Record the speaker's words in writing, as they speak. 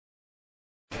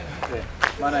Yeah.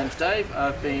 My name's Dave.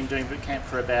 I've been doing boot camp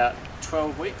for about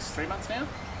 12 weeks, 3 months now.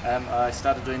 I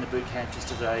started doing the boot camp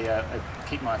just as a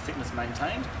keep my fitness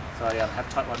maintained. So I have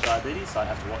type 1 diabetes, so I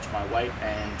have to watch my weight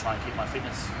and try and keep my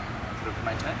fitness sort of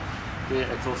maintained.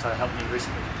 Yeah, it's also helped me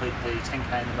recently complete the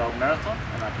 10k in the Melbourne Marathon,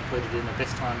 and I completed it in the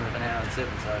best time of an hour and 7.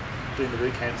 So doing the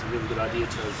boot camp is a really good idea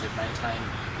to maintain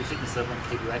your fitness level and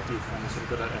keep you active when you've sort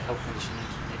of got a health condition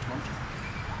you need to monitor.